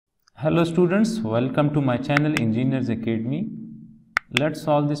Hello students, welcome to my channel Engineers Academy. Let's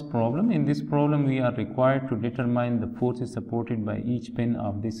solve this problem. In this problem we are required to determine the forces supported by each pin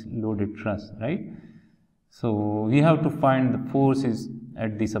of this loaded truss, right? So we have to find the forces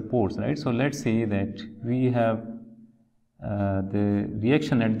at the supports, right? So let's say that we have the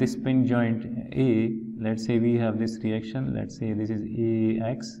reaction at this pin joint A. Let's say we have this reaction, let's say this is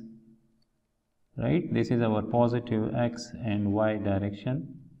AX, right? This is our positive X and Y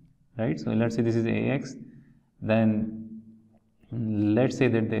direction, right? So let's say this is AX, then let's say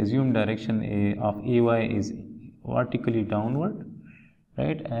that the assumed direction of AY is vertically downward,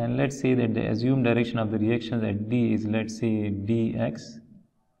 right? And let's say that the assumed direction of the reactions at D is, let's say, DX,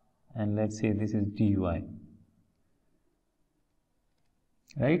 and let's say this is DY,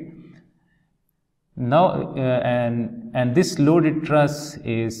 right? Now and this loaded truss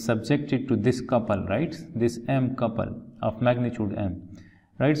is subjected to this couple, right? This M couple of magnitude M,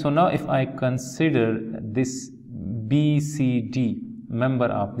 right? So now if I consider this BCD member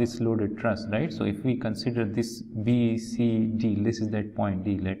of this loaded truss, right? So if we consider this BCD, this is that point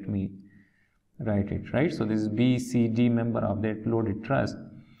D, let me write it, right? So this is BCD member of that loaded truss.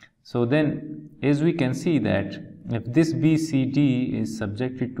 So then as we can see that if this BCD is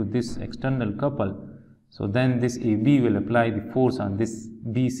subjected to this external couple, so then this AB will apply the force on this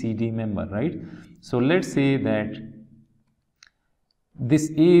BCD member, right? So let's say that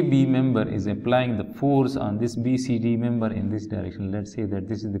this AB member is applying the force on this BCD member in this direction. Let's say that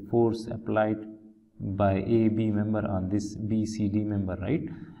this is the force applied by AB member on this BCD member, right?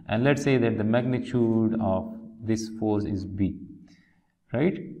 And let's say that the magnitude of this force is B,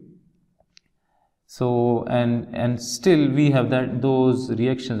 right? So and still we have those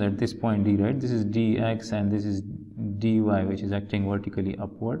reactions at this point D, right? This is DX and this is DY, which is acting vertically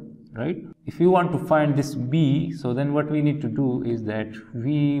upward, right? If we want to find this B, so then what we need to do is that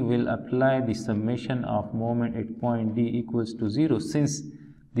we will apply the summation of moment at point D equals to 0, since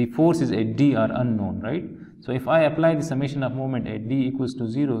the forces at D are unknown, right? So if I apply the summation of moment at D equals to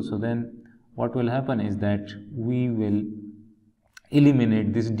 0, so then what will happen is that we will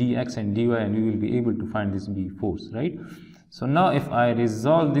eliminate this dx and dy and we will be able to find this B force, right? So now if I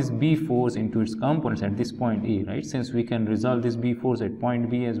resolve this B force into its components at this point A, right? Since we can resolve this B force at point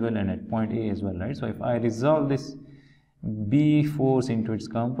B as well and at point A as well, right? So if I resolve this B force into its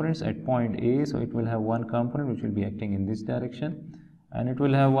components at point A, so it will have one component which will be acting in this direction, and it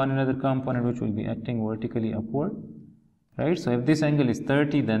will have one another component which will be acting vertically upward, right? So if this angle is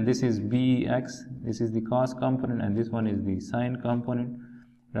 30, then this is Bx, this is the cos component, and this one is the sine component,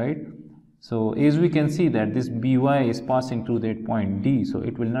 right? So as we can see that this By is passing through that point D, so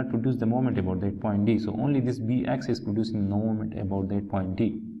it will not produce the moment about that point D. So only this Bx is producing the moment about that point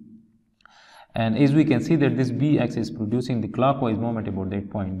D. And as we can see that this Bx is producing the clockwise moment about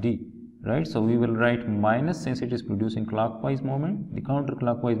that point D, right? So we will write minus, since it is producing clockwise moment. The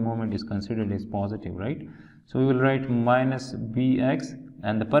counterclockwise moment is considered as positive, right? So we will write minus Bx,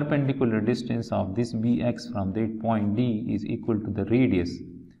 and the perpendicular distance of this Bx from that point D is equal to the radius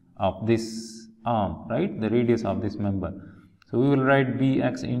of this arm, right? The radius of this member. So we will write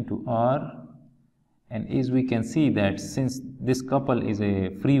Bx into R, and as we can see that since this couple is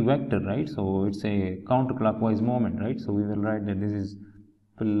a free vector, right? So it's a counterclockwise moment, right? So we will write that this is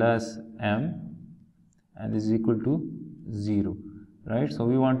plus M and this is equal to 0. Right, so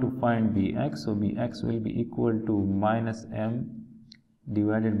we want to find Bx, so Bx will be equal to minus M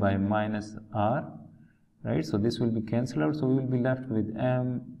divided by minus R, right? So this will be cancelled out, so we will be left with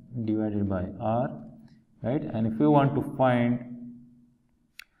M divided by R, right? And if we want to find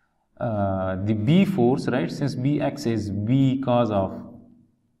the B force, right, since Bx is B cos of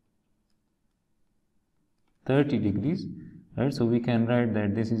 30 degrees, right? So we can write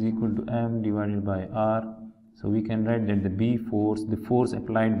that this is equal to M divided by R. So we can write that the B force, the force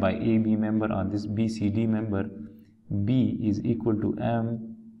applied by AB member on this BCD member, B is equal to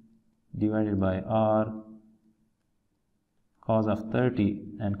M divided by R cos of 30,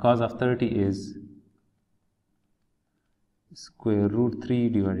 and cos of 30 is square root 3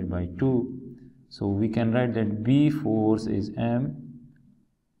 divided by 2. So we can write that B force is M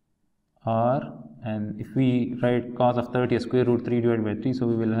R, and if we write cos of 30 as square root 3 divided by 3, so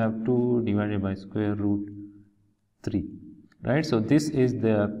we will have 2 divided by square root 3, right? So this is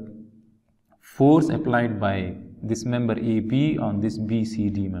the force applied by this member AB on this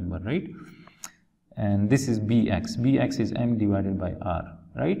BCD member, right? And this is Bx. Bx is M divided by R,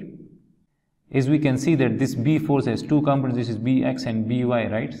 right? As we can see that this B force has two components, this is Bx and By,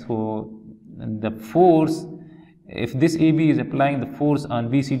 right? So the force if this AB is applying the force on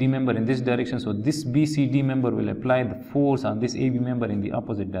BCD member in this direction, so this BCD member will apply the force on this AB member in the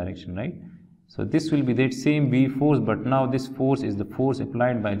opposite direction, right? So this will be that same B force, but now this force is the force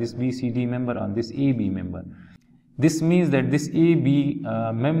applied by this BCD member on this AB member. This means that this AB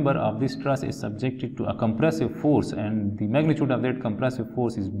member of this truss is subjected to a compressive force, and the magnitude of that compressive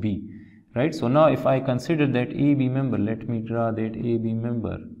force is B, right? So now if I consider that AB member, let me draw that AB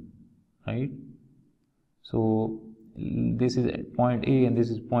member, right? So this is point A and this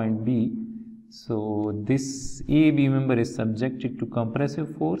is point B. So this AB member is subjected to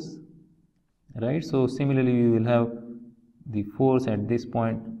compressive force, right? So similarly we will have the force at this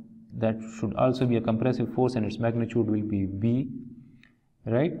point that should also be a compressive force, and its magnitude will be B,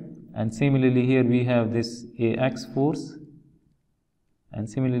 right? And similarly here we have this AX force, and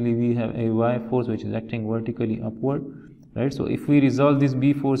similarly we have a Y force which is acting vertically upward, right? So if we resolve this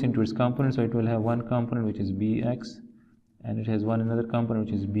B force into its components, so it will have one component which is BX, and it has another component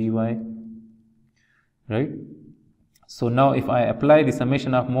which is BY, right? So now if I apply the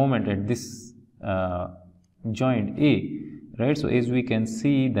summation of moment at this joint A, right? So as we can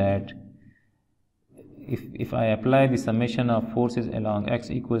see that if I apply the summation of forces along x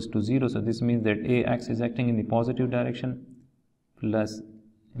equals to 0, so this means that AX is acting in the positive direction plus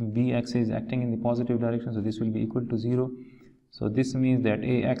BX is acting in the positive direction, so this will be equal to 0. So this means that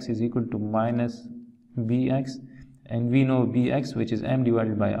AX is equal to minus BX, and we know BX, which is m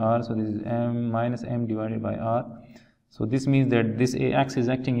divided by r, so this is m minus m divided by r. So this means that this AX is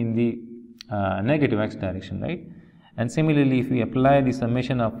acting in the negative x direction, right? And similarly if we apply the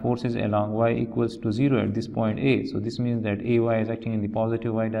summation of forces along y equals to 0 at this point A, so this means that AY is acting in the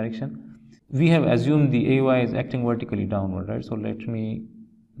positive y direction. We have assumed the AY is acting vertically downward, right? So let me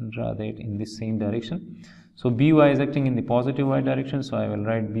draw that in this same direction. So BY is acting in the positive y direction, so I will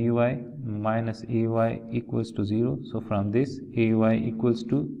write BY minus AY equals to 0. So from this AY equals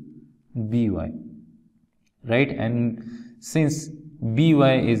to BY, right? And since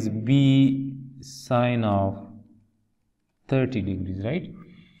BY is B sine of 30 degrees, right?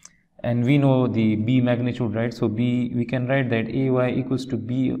 And we know the B magnitude, right? So B, we can write that AY equals to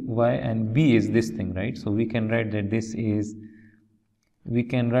BY, and B is this thing, right? So we can write that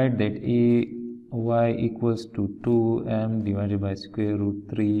AY equals to 2m divided by square root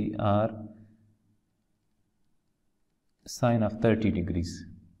 3r sine of 30 degrees.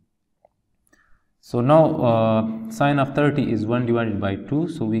 So now sine of 30 is 1 divided by 2,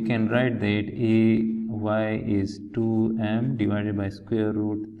 so we can write that AY is 2m divided by square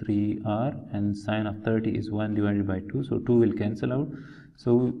root 3r, and sine of 30 is 1 divided by 2, so 2 will cancel out.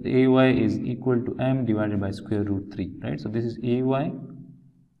 So AY is equal to m divided by square root 3, right? So this is AY,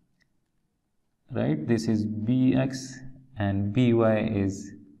 right? This is BX, and BY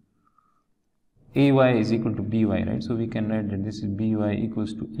is AY is equal to BY, right? So we can write that this is BY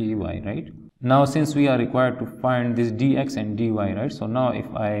equals to AY, right? Now since we are required to find this dx and dy, right? So now if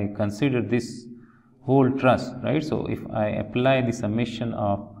I consider this whole truss, right? So if I apply the summation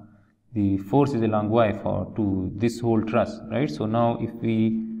of the forces along y to this whole truss, right? So now if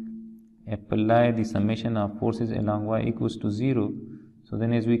we apply the summation of forces along y equals to 0, so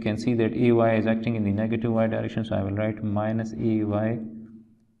then as we can see that AY is acting in the negative y direction, so I will write minus AY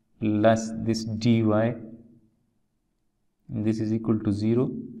plus this dy, and this is equal to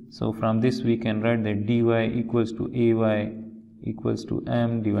 0. So from this we can write that dy equals to AY equals to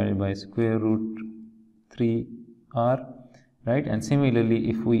m divided by square root 3r, right? And similarly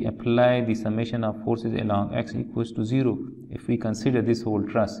if we apply the summation of forces along x equals to 0, if we consider this whole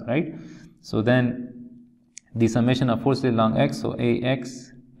truss, right? So then the summation of forces along x, so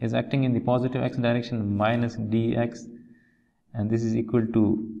AX is acting in the positive x direction minus dx, and this is equal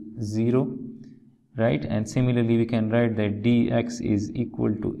to 0, right? And similarly we can write that dx is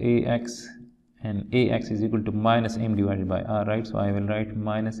equal to AX, and AX is equal to minus m divided by r, right? So I will write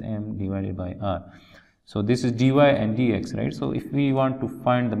minus m divided by r. So this is dy and dx, right? So if we want to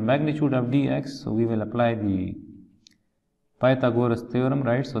find the magnitude of dx, so we will apply the Pythagoras theorem,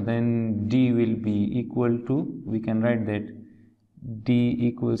 right? So then d will be equal to, we can write that d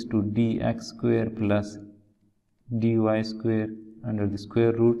equals to dx square plus dy square under the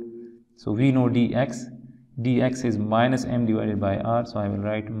square root. So we know dx is minus m divided by r, so I will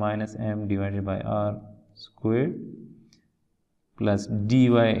write minus m divided by r squared plus dy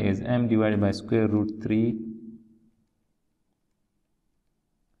is m divided by square root 3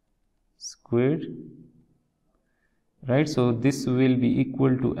 squared, right? So this will be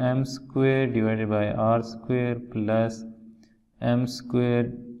equal to m square divided by r square plus m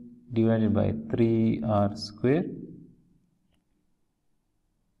square divided by 3r square,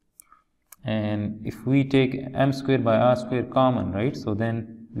 and if we take m square by r square common, right, so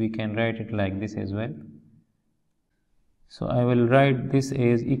then we can write it like this as well. So I will write this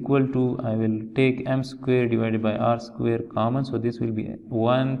as equal to, I will take m square divided by r square common, so this will be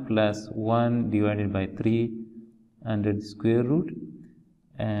 1 plus 1 divided by 3 under the square root,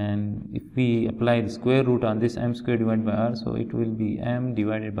 and if we apply the square root on this m square divided by r, so it will be m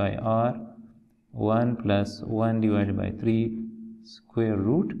divided by r 1 plus 1 divided by 3 square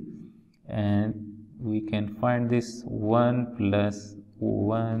root, and we can find this 1 plus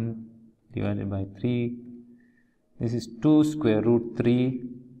 1 divided by 3, this is 2 square root 3.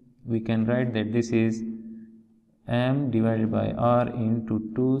 We can write that this is m divided by r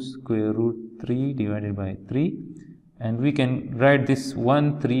into 2 square root 3 divided by 3, and we can write this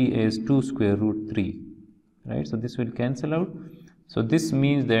 1 3 as 2 square root 3, right? So this will cancel out. So this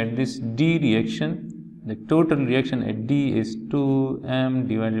means that this D reaction, the total reaction at D is 2m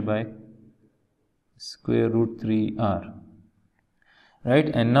divided by square root 3r, right?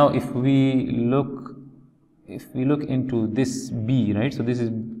 And now if we look into this B, right, so this is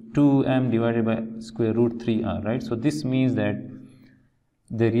 2m divided by square root 3r, right? So this means that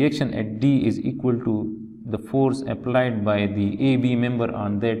the reaction at D is equal to the force applied by the AB member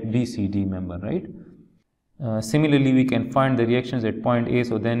on that BCD member, right? Similarly, we can find the reactions at point A,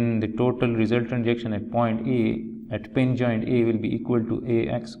 so then the total resultant reaction at point A, at pin joint A, will be equal to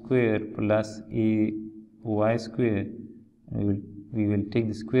ax square plus ay square. We will take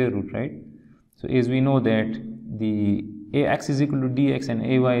the square root, right? So as we know that the ax is equal to dx and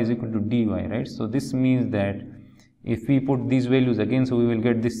ay is equal to dy, right? So this means that if we put these values again, so we will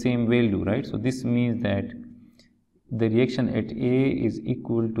get this same value, right? So this means that the reaction at A is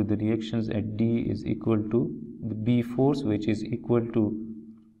equal to the reactions at D is equal to the B force, which is equal to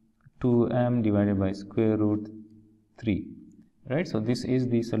 2m divided by square root 3, right? So this is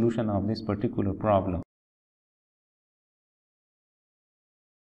the solution of this particular problem.